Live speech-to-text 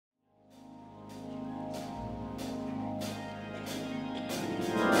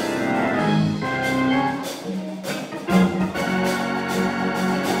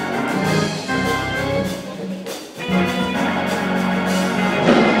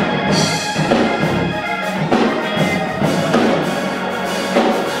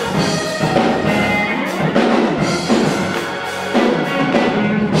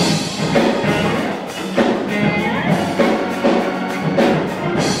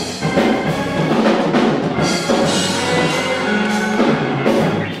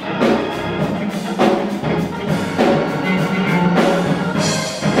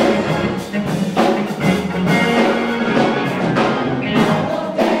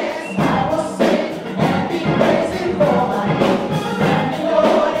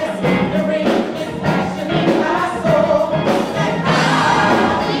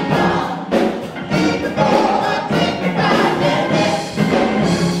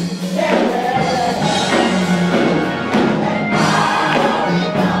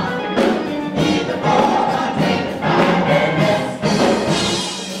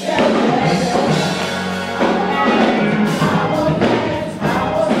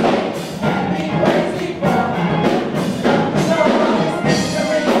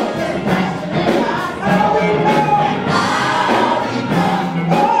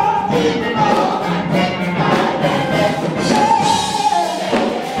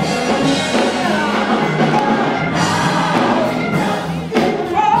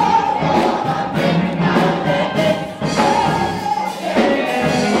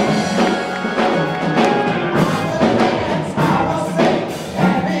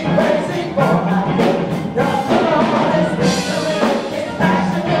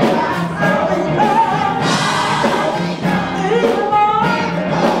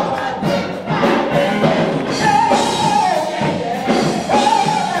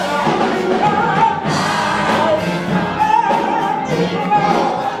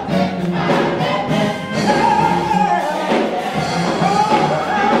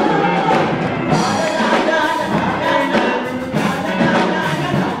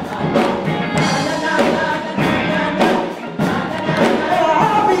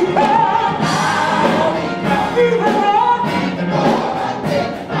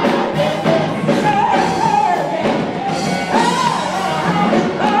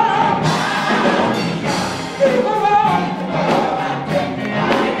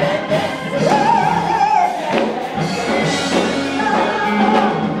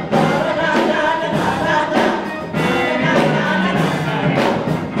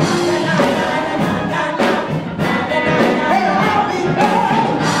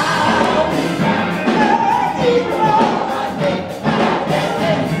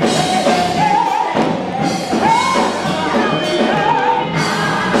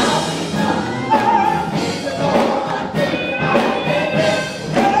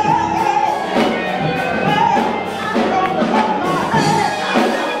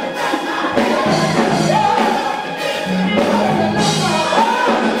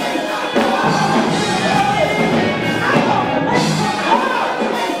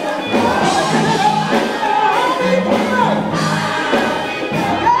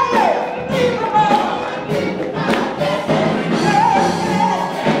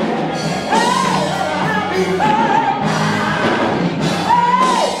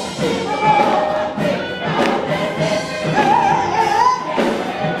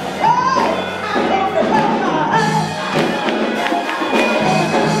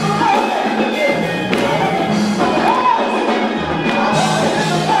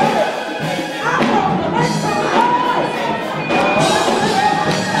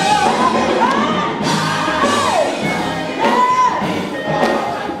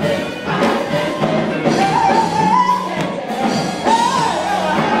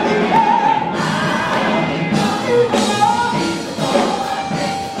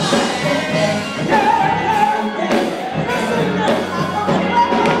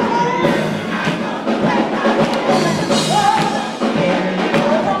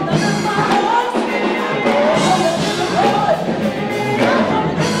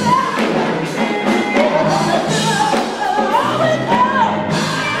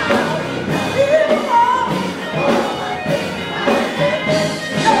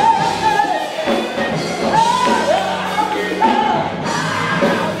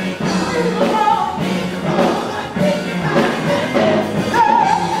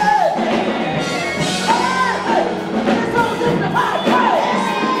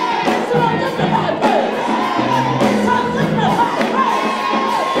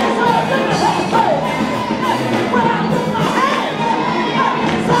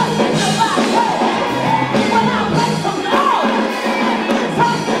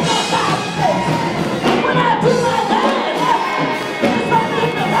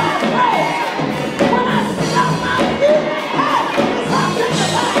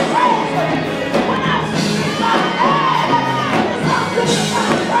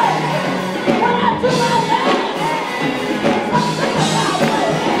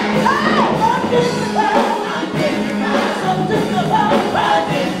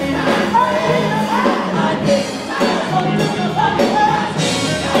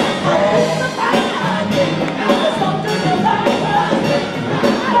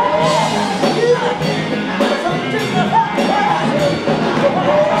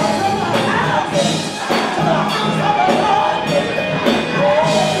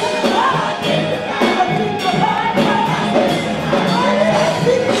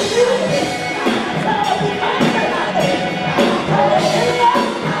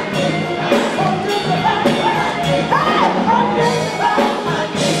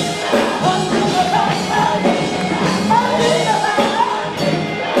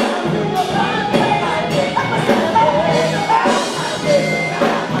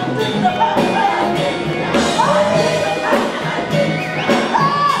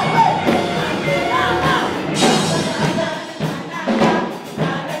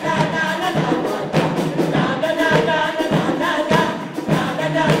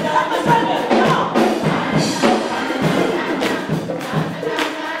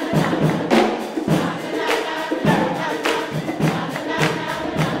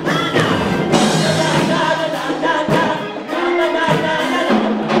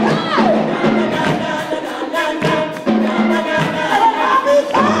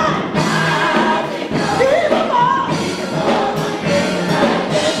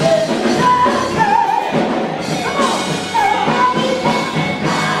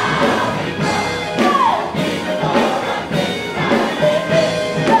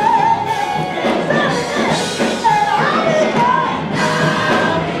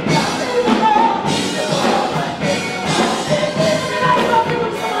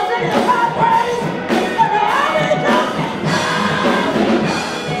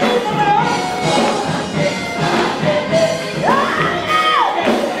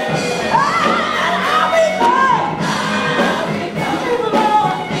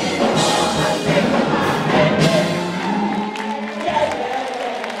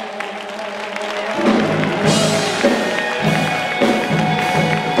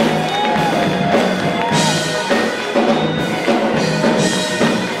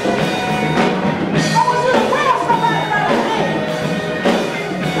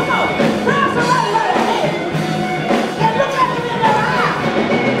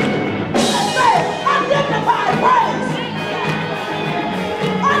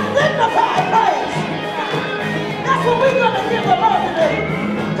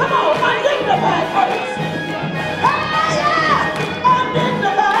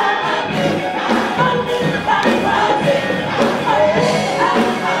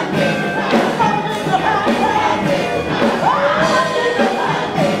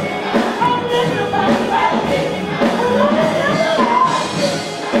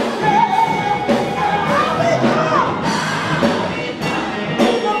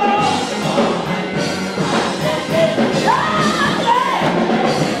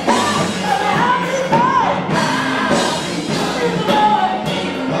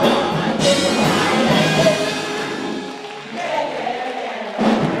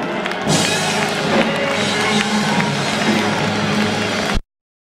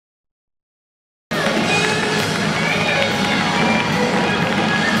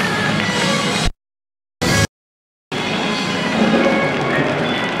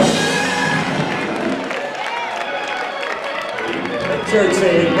Church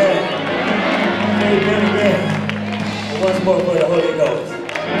say amen. Amen again. And once more for the Holy Ghost.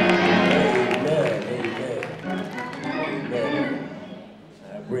 Amen. Amen. Amen.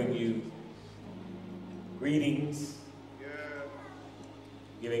 I bring you greetings,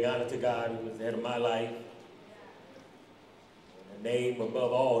 giving honor to God who is the head of my life, the name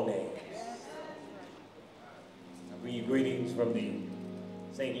above all names. I bring you greetings from the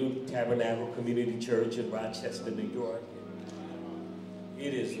St. Luke Tabernacle Community Church in Rochester, New York.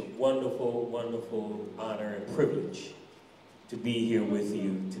 It is a wonderful, wonderful honor and privilege to be here with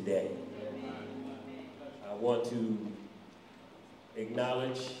you today. I want to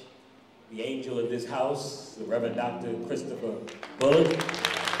acknowledge the angel of this house, the Reverend Dr. Christopher Bullock.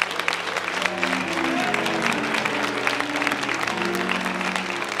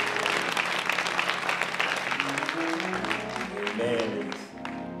 Amen.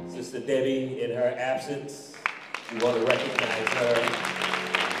 Sister Debbie, in her absence, we want to recognize her.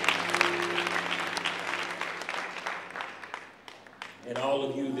 And all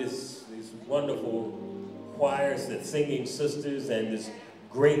of you, these wonderful choirs, the singing sisters, and this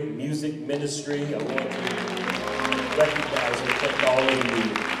great music ministry. I want to recognize and thank all of you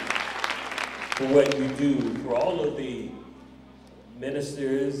for what you do, for all of the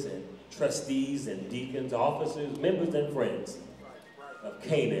ministers and trustees and deacons, officers, members and friends of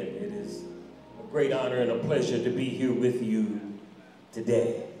Canaan. It is a great honor and a pleasure to be here with you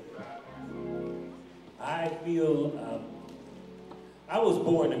today. I feel I was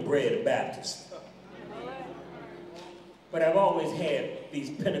born and bred a Baptist, but I've always had these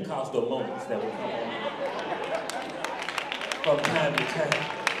Pentecostal moments that will come from time to time.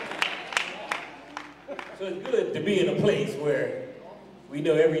 So it's good to be in a place where we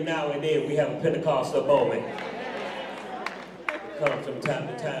know every now and then we have a Pentecostal moment. It comes from time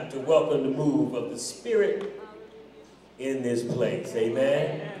to time to welcome the move of the Spirit in this place.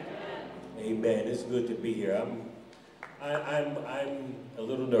 Amen? Amen. It's good to be here. I'm a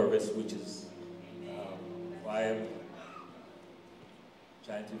little nervous, which is why I'm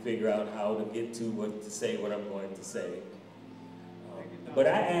trying to figure out how to get to what to say, what I'm going to say. But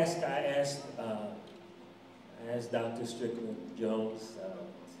I asked Dr. Strickling-Jones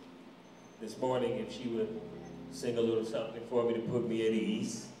this morning if she would sing a little something for me to put me at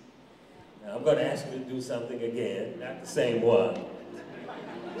ease. Now, I'm going to ask her to do something again, not the same one.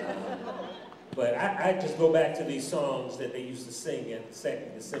 But I just go back to these songs that they used to sing at the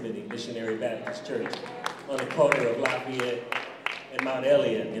Second Gethsemane Missionary Baptist Church on the corner of Lafayette and Mount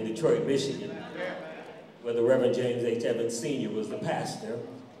Elliott in Detroit, Michigan, where the Reverend James H. Evans Sr. was the pastor.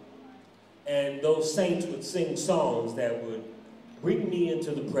 And those saints would sing songs that would bring me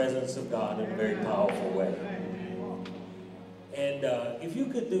into the presence of God in a very powerful way. And if you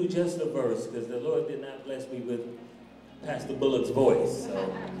could do just a verse, because the Lord did not bless me with Pastor Bullock's voice,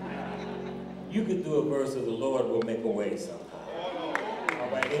 so you could do a verse of The Lord Will Make a Way somehow. All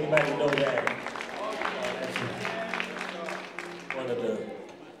right, anybody know that? That's one of the,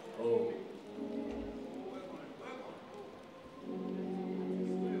 oh.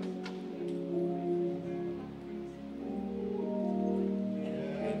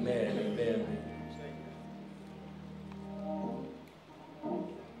 Amen, amen.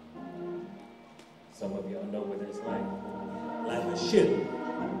 Some of y'all know what it's like a ship.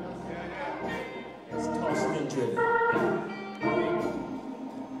 It's tossed and driven.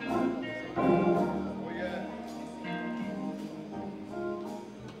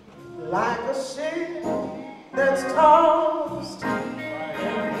 Like a ship that's tossed